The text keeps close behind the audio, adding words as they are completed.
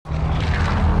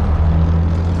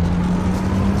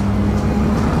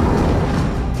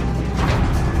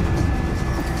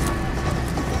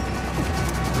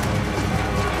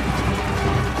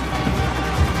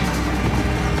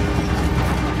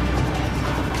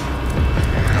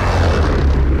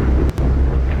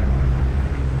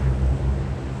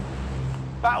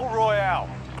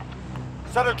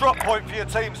Set a drop point for your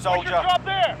team, soldier. Drop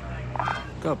there!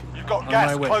 Copy. You've got On gas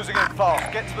my way. closing in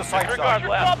fast. Get to the safe zone.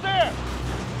 Drop there!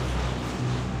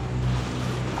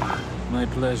 My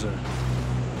pleasure.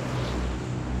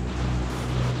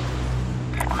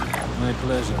 My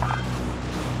pleasure.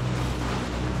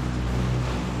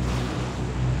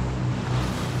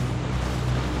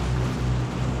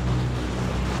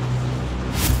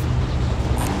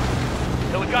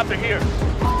 Helicopter here.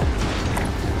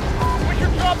 Where's your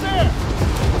drop there?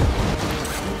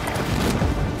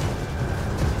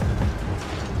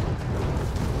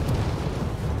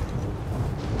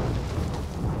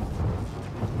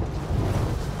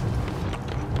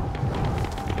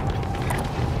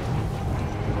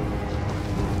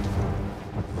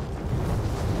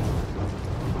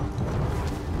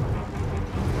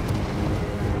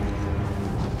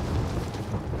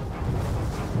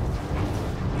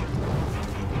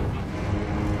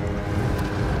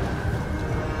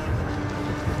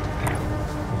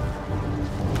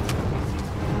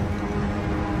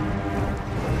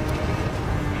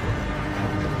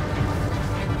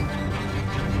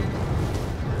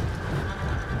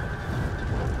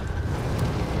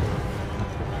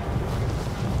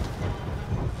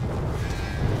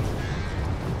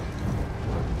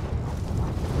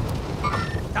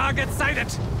 Target sighted!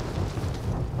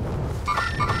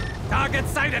 Target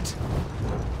sighted!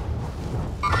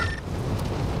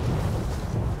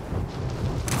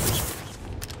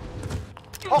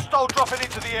 Hostile dropping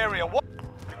into the area.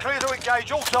 Clear to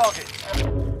engage all targets.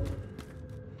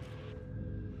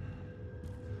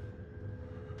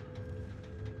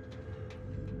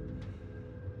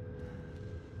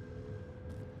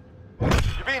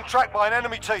 You're being tracked by an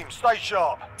enemy team. Stay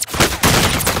sharp.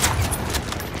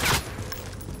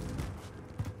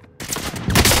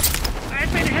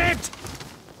 I've been hit!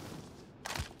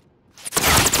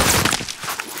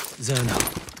 Zone out.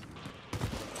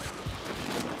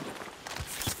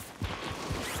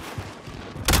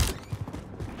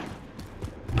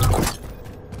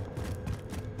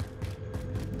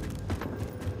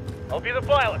 I'll be the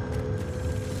pilot.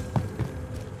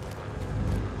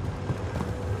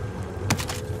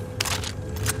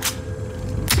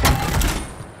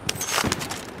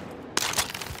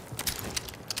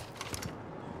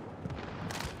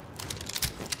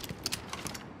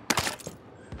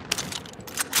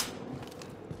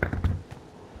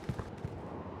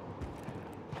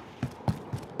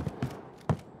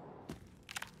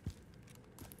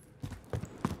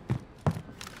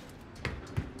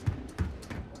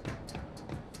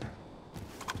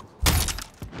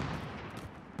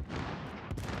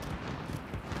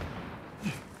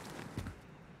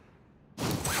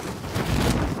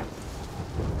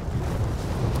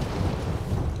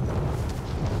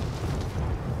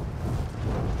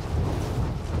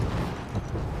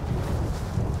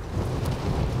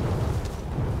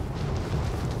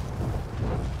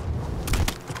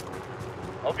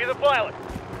 I'll be the pilot.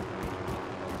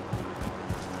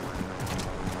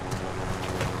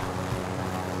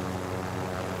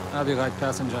 I'll be right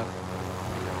passenger.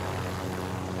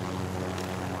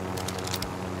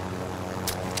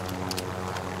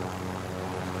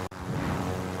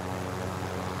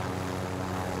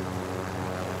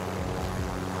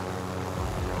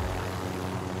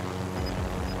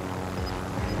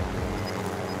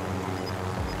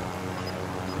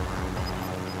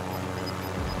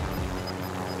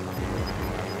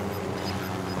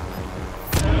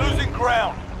 Losing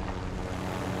ground.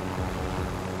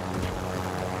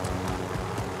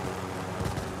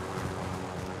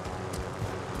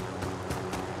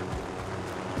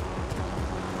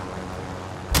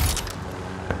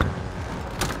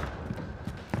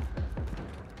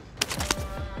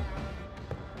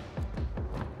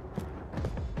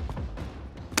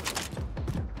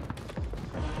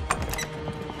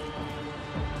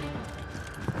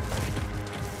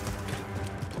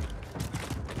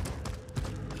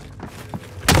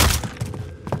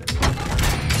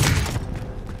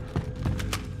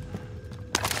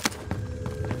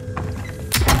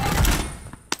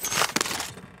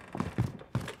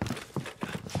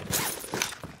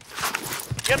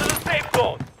 Get to the safe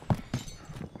zone.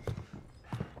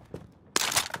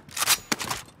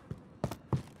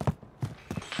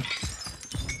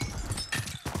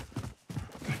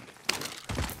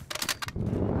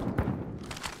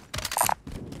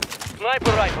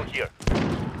 Sniper rifle here.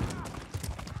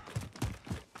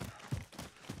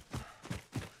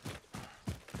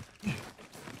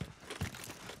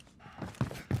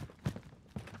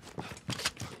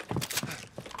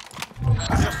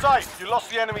 You're safe. You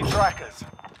lost the enemy trackers.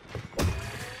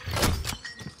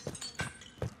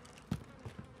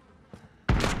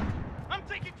 I'm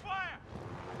taking fire.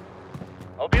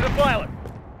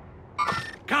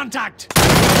 contact!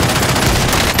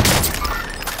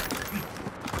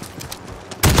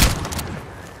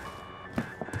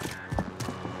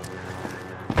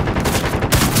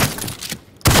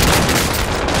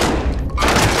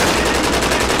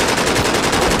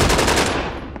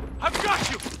 I've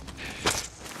got you!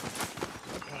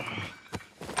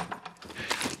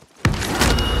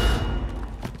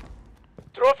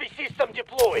 Trophy system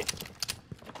deployed.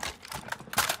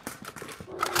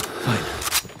 Fine.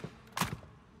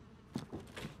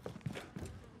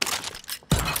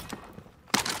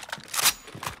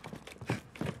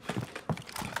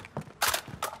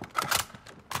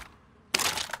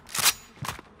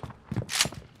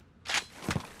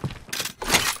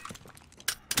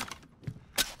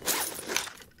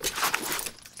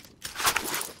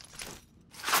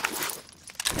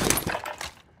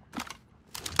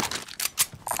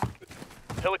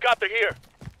 Helicopter here.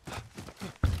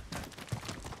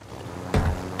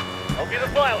 I'll be the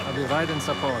pilot. I'll be right in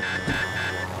support.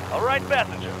 All right,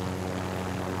 passenger.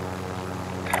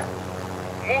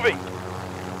 Moving.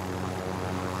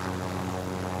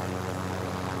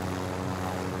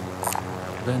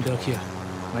 Vendor here.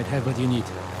 Might have what you need.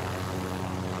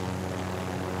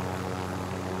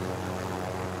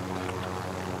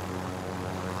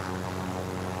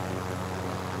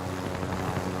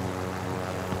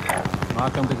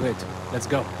 Mark on the grid. Let's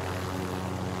go.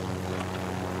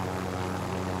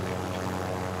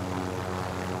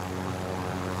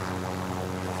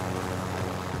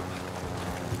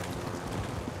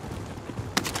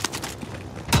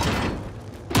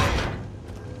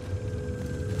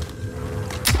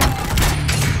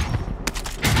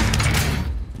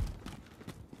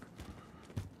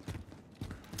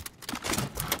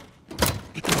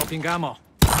 Dropping ammo.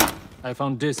 I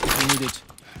found this if you need it.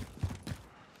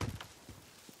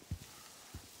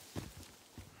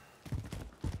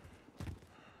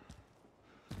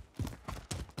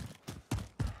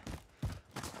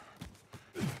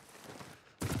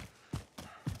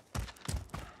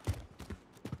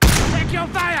 Take your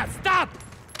fire! Stop!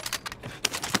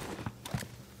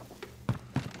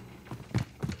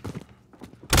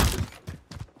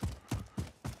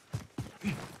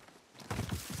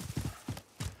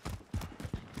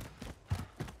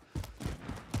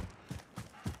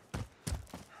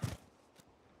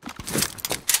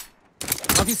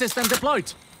 Trophy system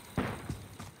deployed.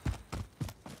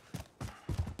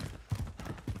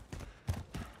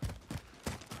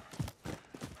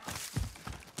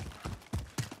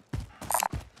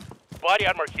 Body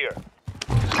armor here.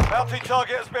 Bounty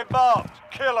target has been marked.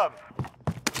 Kill him.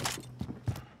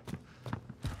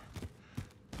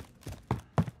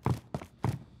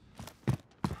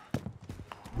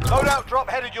 Loadout drop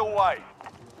headed your way.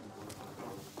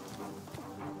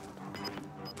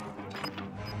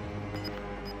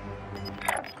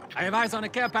 I have eyes on a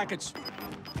care package.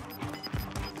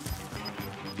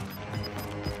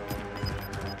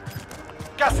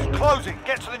 Gas is closing.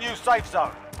 Get to the new safe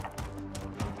zone.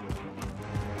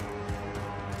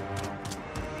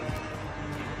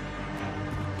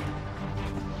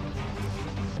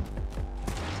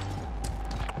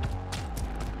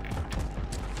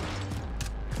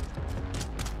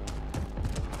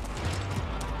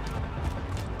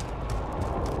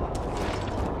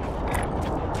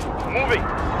 Moving.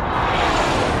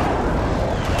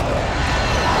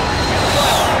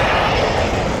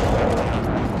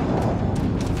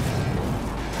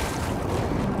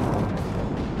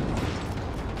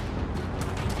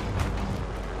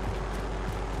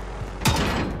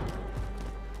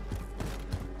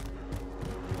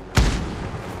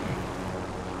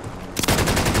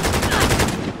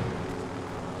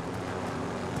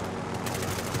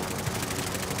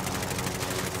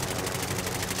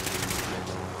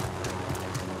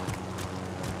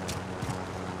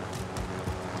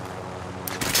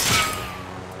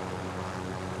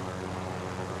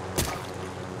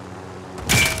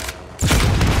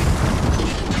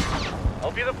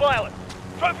 I'll be the pilot.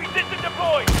 Trophy system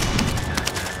deployed.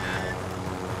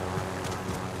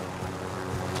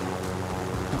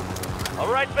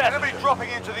 All right, Enemy passenger. dropping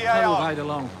into the I will AR. ride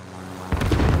along.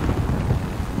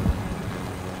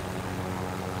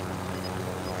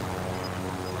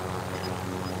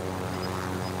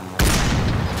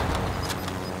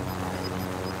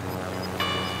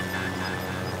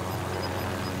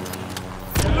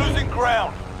 You're losing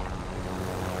ground.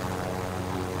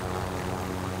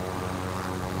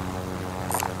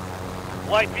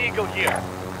 Light vehicle here.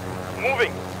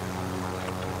 Moving.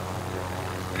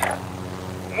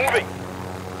 Moving.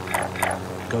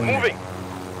 Going Moving.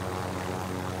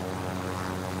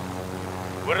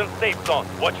 We're in safe zone.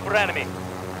 Watch for enemy.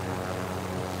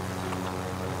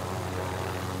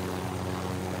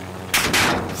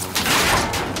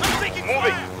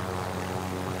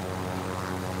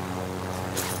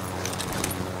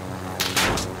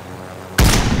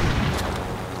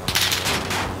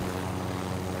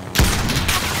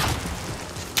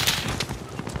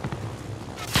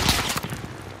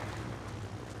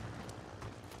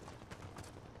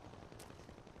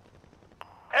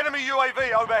 Enemy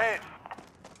UAV overhead.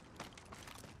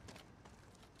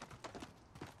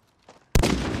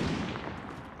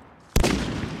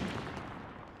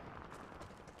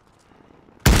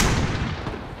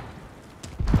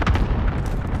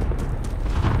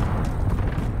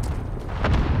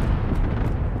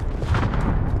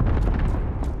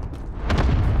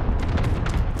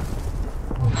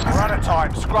 We're out of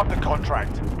time. Scrub the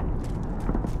contract.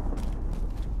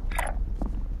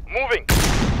 Moving.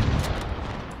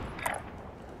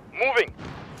 Moving.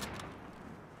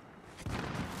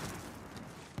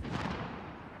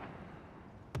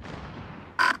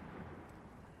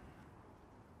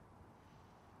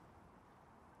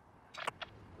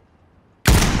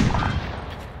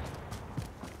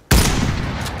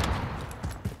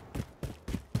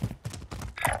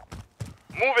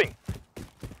 Moving.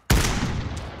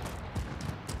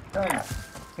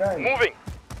 Moving.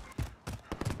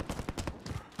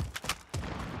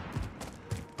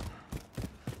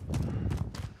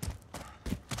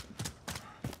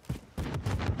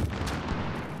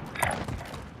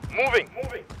 Moving.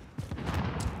 Moving.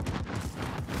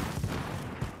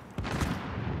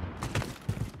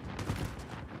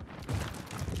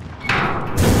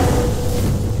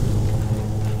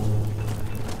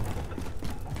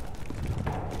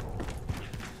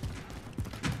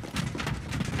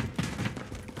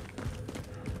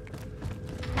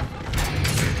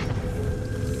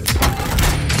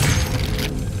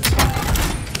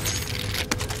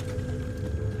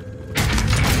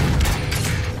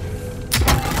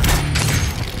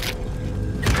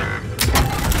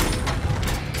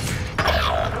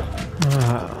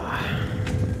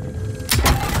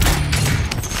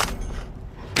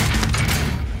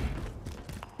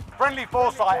 Friendly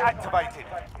foresight activated.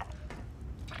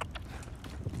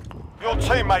 Your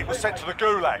teammate was sent to the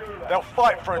Gulag. They'll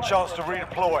fight for a chance to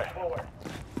redeploy.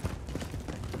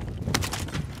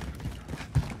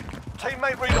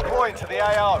 Teammate redeploying to the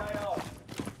AO.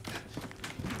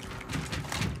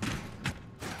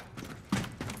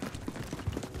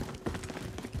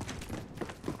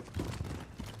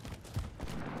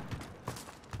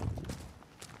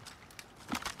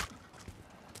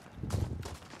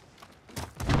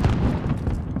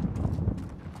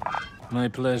 My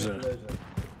pleasure.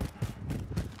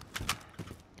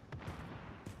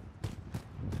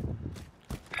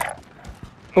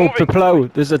 Oh,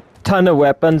 Peplo, there's a ton of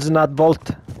weapons in that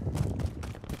vault.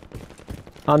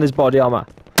 And his body armor.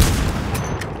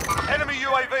 Enemy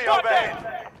UAV overhead.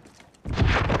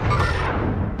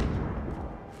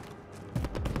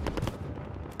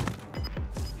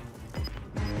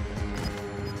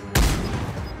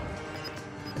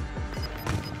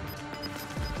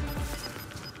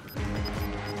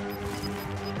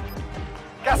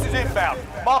 Gas is inbound.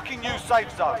 Marking new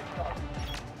safe zone.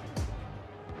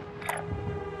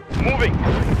 Moving.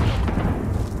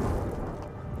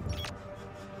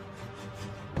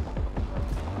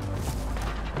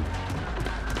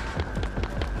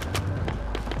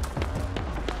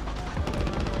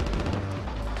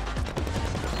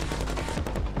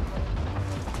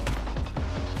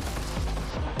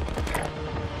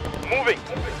 Moving.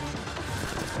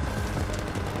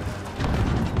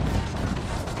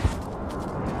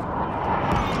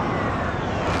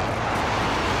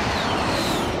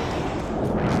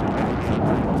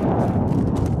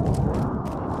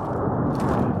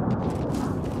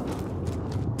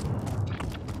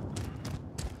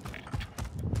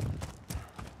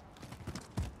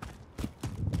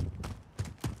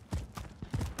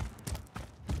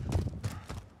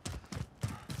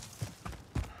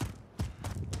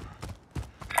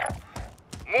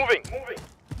 Moving. Moving.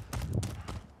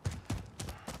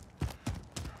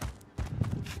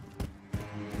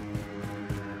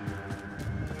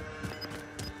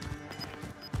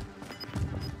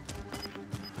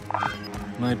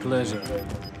 My pleasure.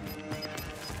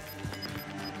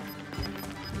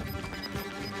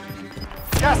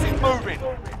 Gas is moving.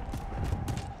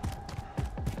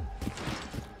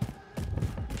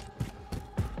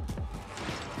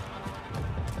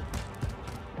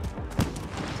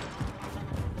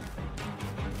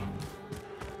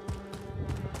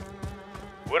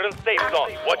 We're in safe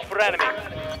zone. Watch for enemies.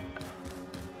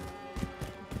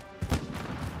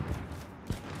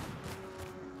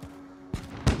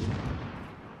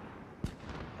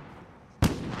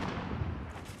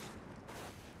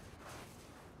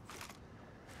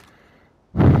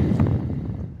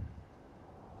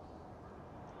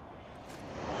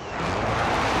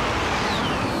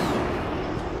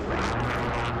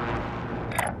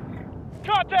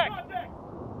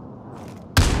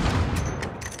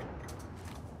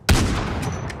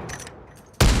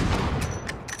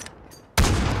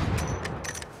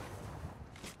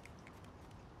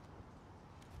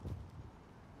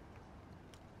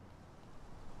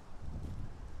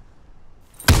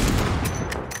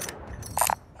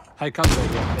 High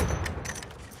contact, yeah.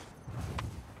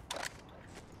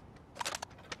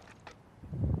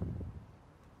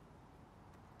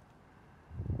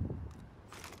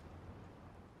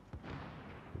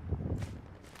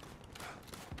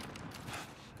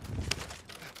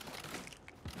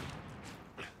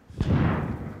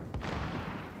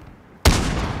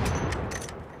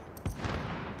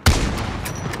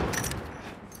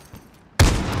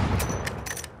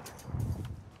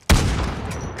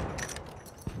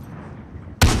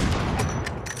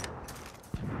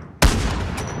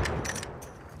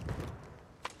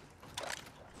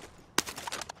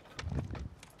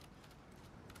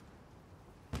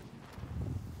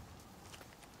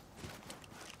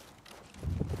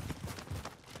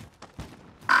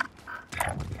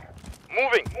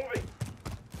 Moving.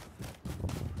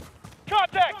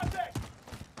 Contact.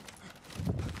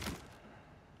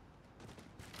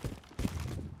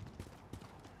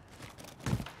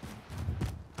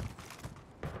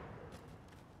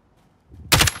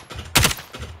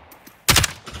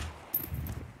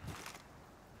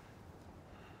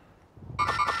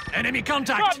 Enemy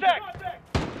contact!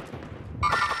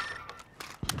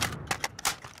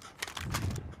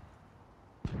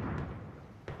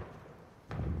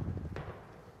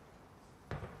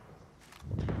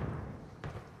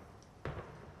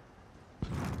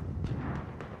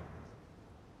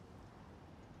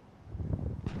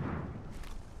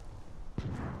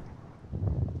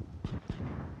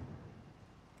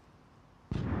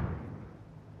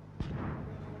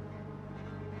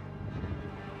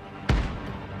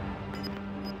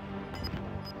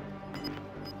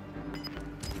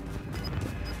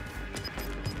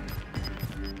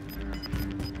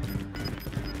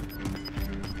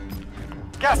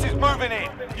 Gas is moving in.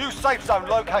 New safe zone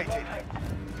located.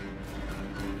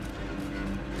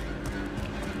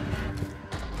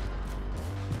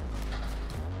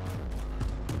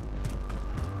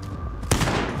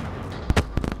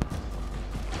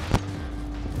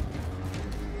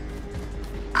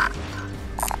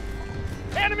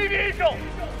 Enemy vehicle.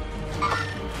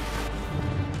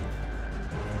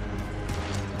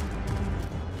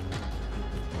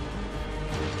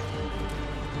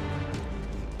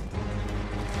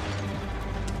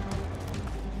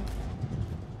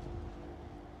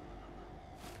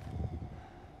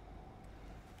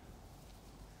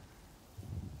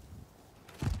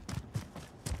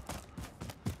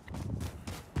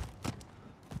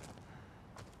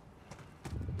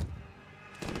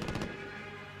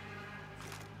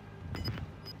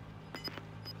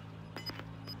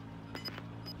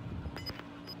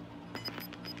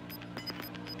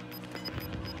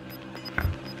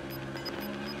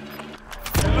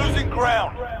 Losing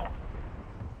ground.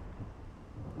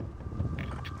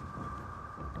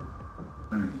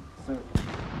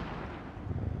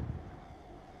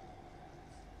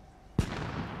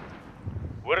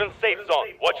 We're in safe zone.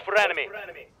 Watch for enemy.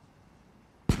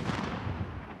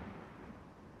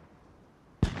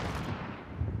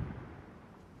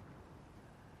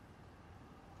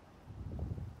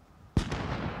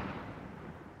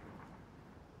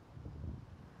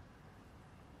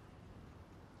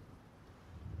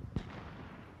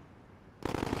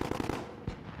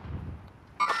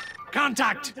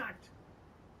 Contact!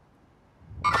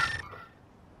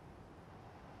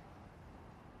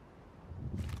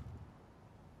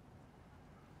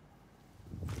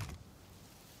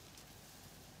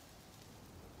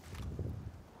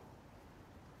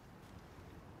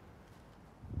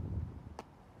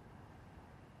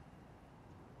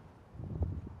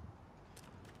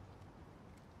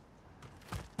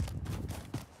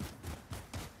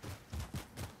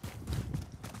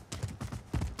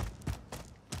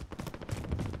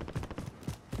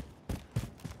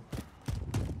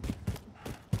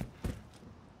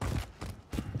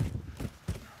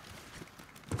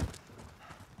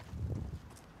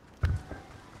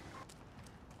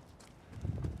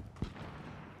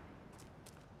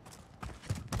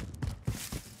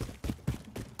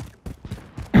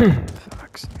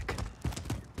 Fuck's sake.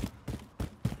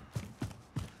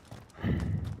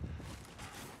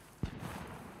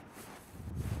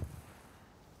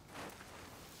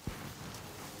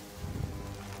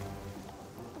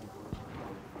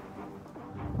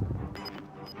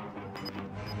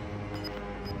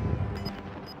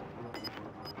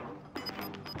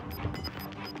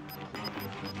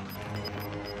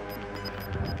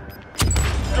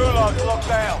 Gulag's locked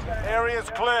down. Area's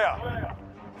clear.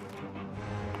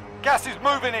 Gas is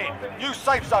moving in. New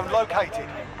safe zone located.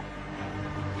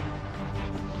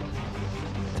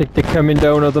 I think they're coming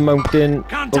down on the mountain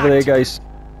over there, guys.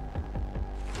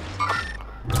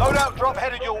 Loadout drop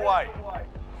headed your way.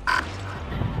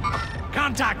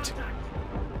 Contact!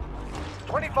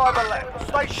 25 are left.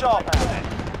 Stay sharp out there.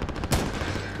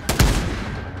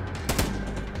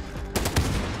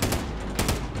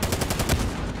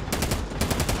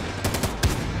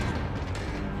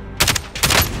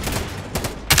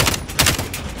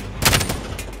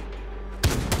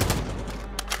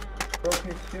 Broke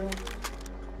his shield.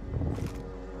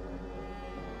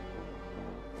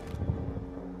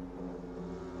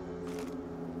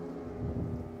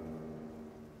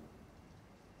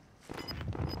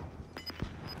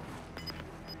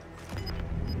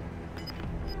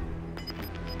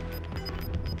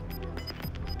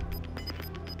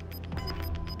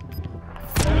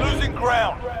 They're losing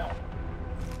ground.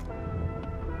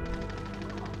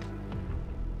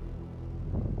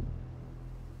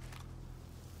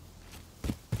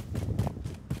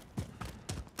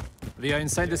 We are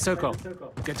inside the circle.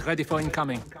 Get ready for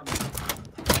incoming.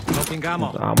 Dropping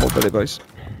ammo. Ammo, buddy, boys.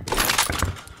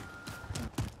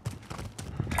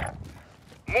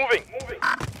 Moving.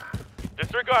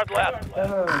 Disregard last. Stay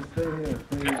here, stay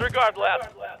here. Disregard last.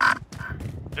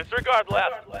 Disregard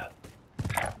last.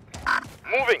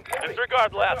 Moving.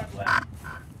 Disregard last.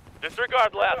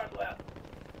 Disregard last.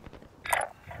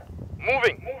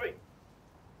 Moving. Moving.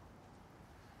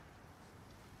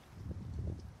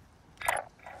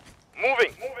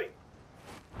 Moving.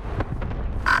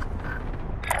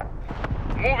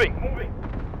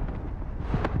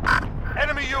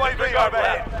 Enemy UAV Disregard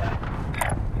overhead.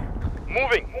 left.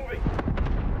 Moving. Moving.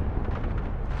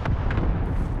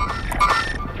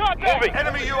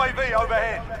 Enemy UAV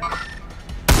overhead.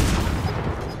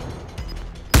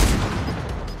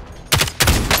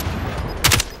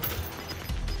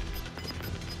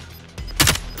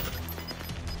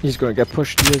 He's gonna get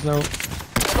pushed here now.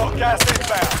 Got gas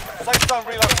inbound. Safe zone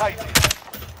relocated.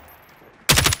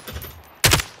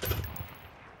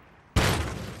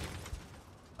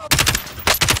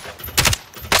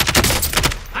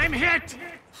 I'm hit!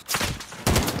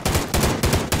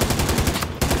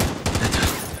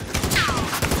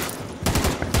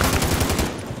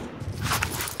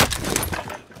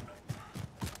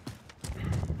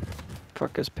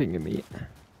 Fucker's pinging me.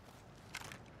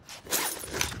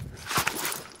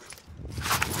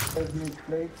 There's me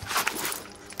plate.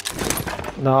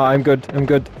 No, I'm good.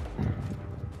 9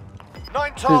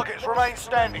 targets remain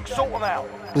standing. Sort them out.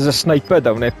 There's a sniper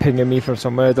down there pinging me from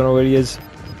somewhere. I don't know where he is.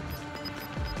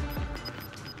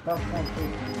 That's not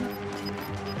plate.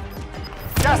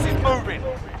 Gas is moving.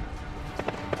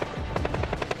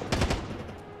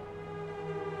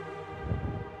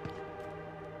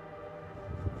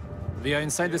 We are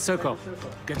inside the circle.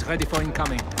 Get ready for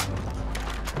incoming.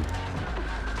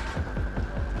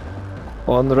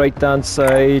 On the right hand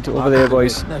side, over there,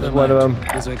 boys. Never There's one of them.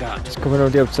 mind. Disregard. He's coming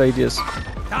around the outside, yes.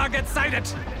 Target sighted!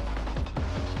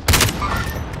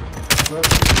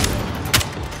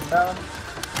 Down.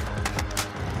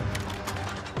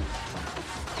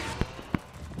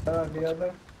 The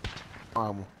other.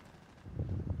 Ammo.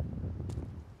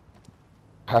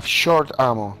 Have short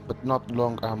ammo, but not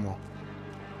long ammo.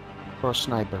 For a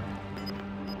sniper.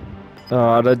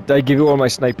 I give you all my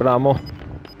sniper ammo.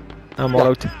 I'm all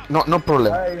out. No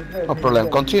problem. He's dead, No he's problem.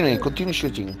 dead. Continue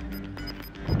shooting.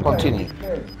 Continue. He's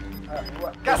dead.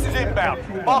 What? Gas is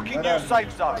inbound. Marking new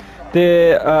safe zone.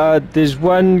 There's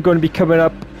one going to be coming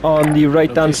up on the right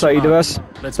hand Location side of marked. us.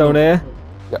 Let's Down move. there.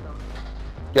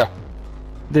 Yeah.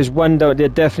 There's one down there,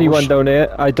 definitely one down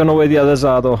there. I don't know where the others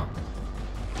are though.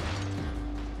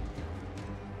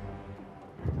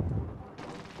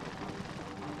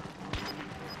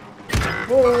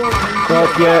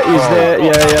 Oh, yeah, he's there.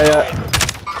 Yeah.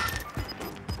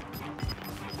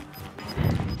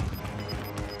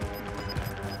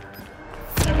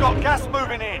 You've got gas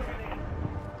moving in.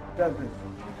 Does it?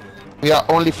 We are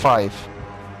only 5.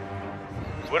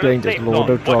 We're Playing in this safe loadout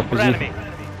zone. drop, Watch for is he? enemy.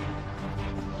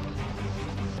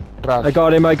 Ralph. I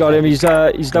got him. He's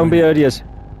down behind us.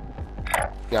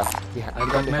 Yeah. I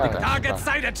got medical. Target Ralph.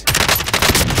 sighted!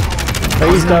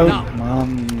 He's down. Now.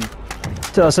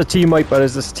 That's a team wipe, but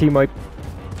is this team wipe?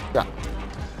 Yeah.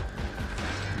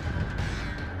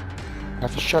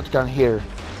 Have a shotgun here.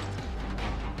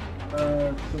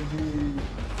 To be.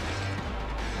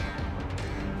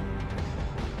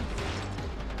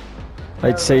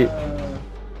 I'd say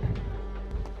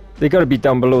they gotta be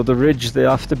down below the ridge. They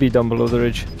have to be down below the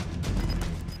ridge.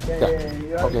 Yeah.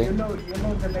 Okay. You know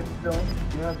the next zone.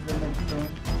 You have the next zone.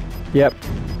 Yep.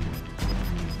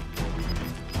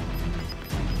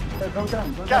 Go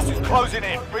down. Go Gas down. is closing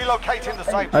in. Relocating the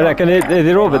safe I zone. reckon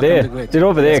they're over there. They're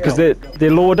over there because they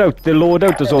load out. They load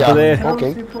out us over Yeah. there.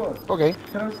 Okay. C4. Okay.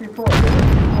 Throw C4.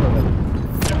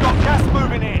 You've got gas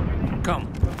moving in. Come,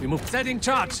 we move. Setting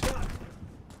charge.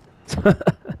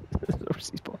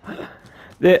 Precis på.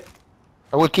 Det...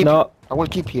 I will keep. No. I will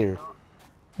keep here.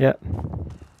 Yeah.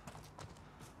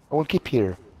 I will keep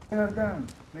here. Down.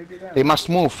 Maybe down. They must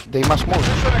move. They must move.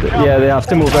 Yeah, they have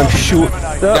to move. I'm shoot.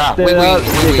 Yeah, we They win,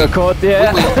 we got win. caught. We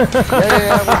Yeah. win.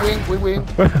 Yeah, we win.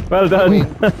 Well We done. win.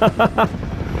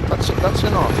 That's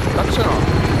enough. That's enough.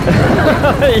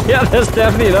 Yeah, that's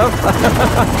definitely enough.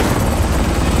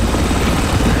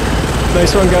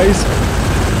 Nice one, guys.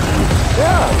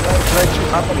 Yeah, try to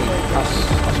happily as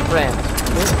friends.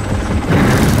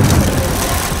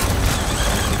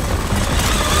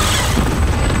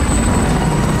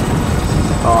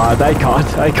 Oh,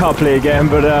 I can't play again,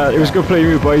 but it was good playing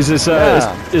with you boys. It's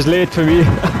late for me.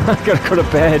 I gotta go to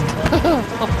bed.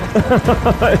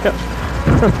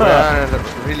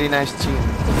 Yeah, really nice team.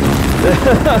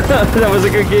 That was a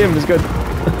good game. It was good.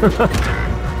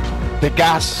 The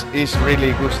gas is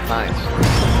really good night.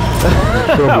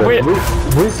 Wait.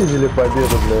 Высидели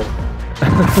победу, бля.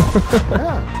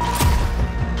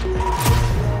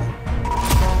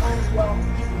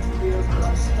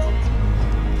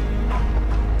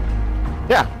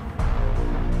 Yeah.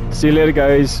 See you later,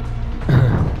 guys.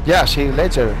 Yeah, see you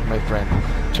later, my friend.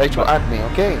 Try to add me,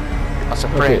 okay? As a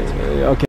friend. Okay.